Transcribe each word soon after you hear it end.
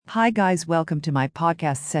Hi guys, welcome to my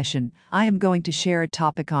podcast session. I am going to share a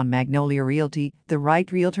topic on Magnolia Realty, the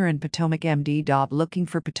right realtor and Potomac MD. Looking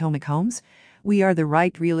for Potomac homes? We are the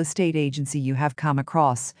right real estate agency you have come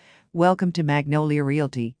across. Welcome to Magnolia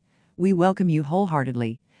Realty. We welcome you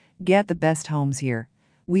wholeheartedly. Get the best homes here.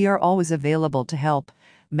 We are always available to help.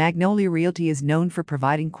 Magnolia Realty is known for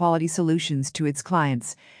providing quality solutions to its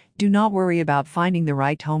clients. Do not worry about finding the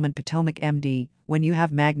right home in Potomac MD when you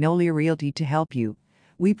have Magnolia Realty to help you.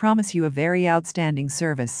 We promise you a very outstanding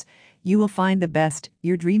service. You will find the best,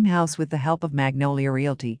 your dream house with the help of Magnolia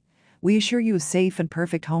Realty. We assure you a safe and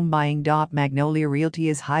perfect home buying. Magnolia Realty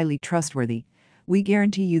is highly trustworthy. We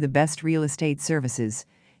guarantee you the best real estate services.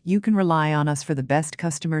 You can rely on us for the best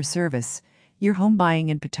customer service. Your home buying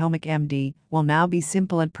in Potomac MD will now be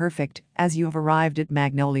simple and perfect as you have arrived at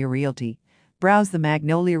Magnolia Realty. Browse the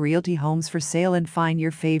Magnolia Realty homes for sale and find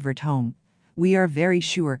your favorite home. We are very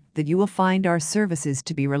sure that you will find our services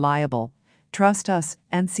to be reliable. Trust us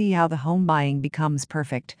and see how the home buying becomes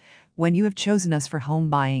perfect. When you have chosen us for home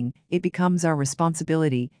buying, it becomes our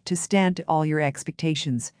responsibility to stand to all your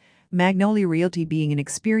expectations. Magnolia Realty, being an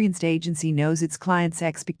experienced agency, knows its clients'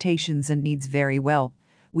 expectations and needs very well.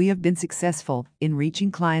 We have been successful in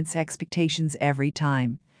reaching clients' expectations every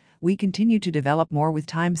time. We continue to develop more with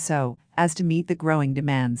time so as to meet the growing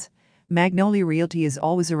demands. Magnolia Realty is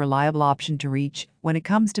always a reliable option to reach when it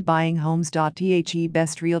comes to buying homes. The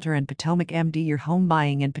best realtor in Potomac MD. Your home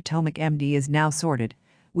buying in Potomac MD is now sorted.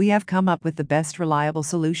 We have come up with the best reliable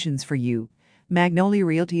solutions for you. Magnolia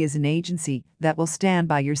Realty is an agency that will stand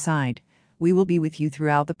by your side. We will be with you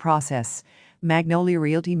throughout the process. Magnolia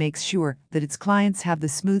Realty makes sure that its clients have the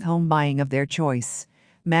smooth home buying of their choice.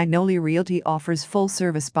 Magnolia Realty offers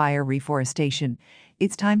full-service buyer reforestation.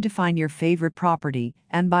 It's time to find your favorite property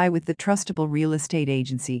and buy with the trustable real estate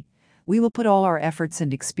agency. We will put all our efforts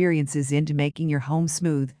and experiences into making your home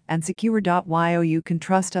smooth and secure. You can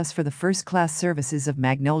trust us for the first-class services of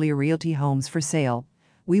Magnolia Realty Homes for Sale.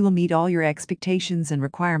 We will meet all your expectations and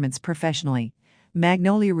requirements professionally.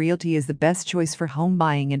 Magnolia Realty is the best choice for home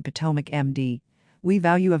buying in Potomac MD. We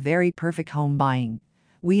value a very perfect home buying.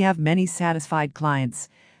 We have many satisfied clients.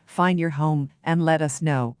 Find your home and let us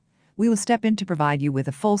know. We will step in to provide you with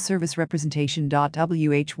a full-service representation.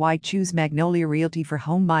 Choose Magnolia Realty for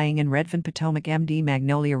home buying in Redfin, Potomac MD.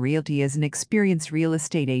 Magnolia Realty is an experienced real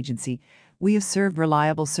estate agency. We have served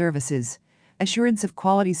reliable services. Assurance of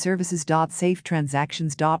quality services. Safe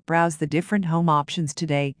transactions. Browse the different home options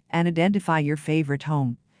today and identify your favorite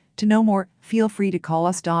home. To know more, feel free to call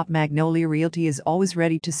us. Magnolia Realty is always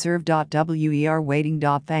ready to serve. We are waiting.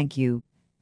 Thank you.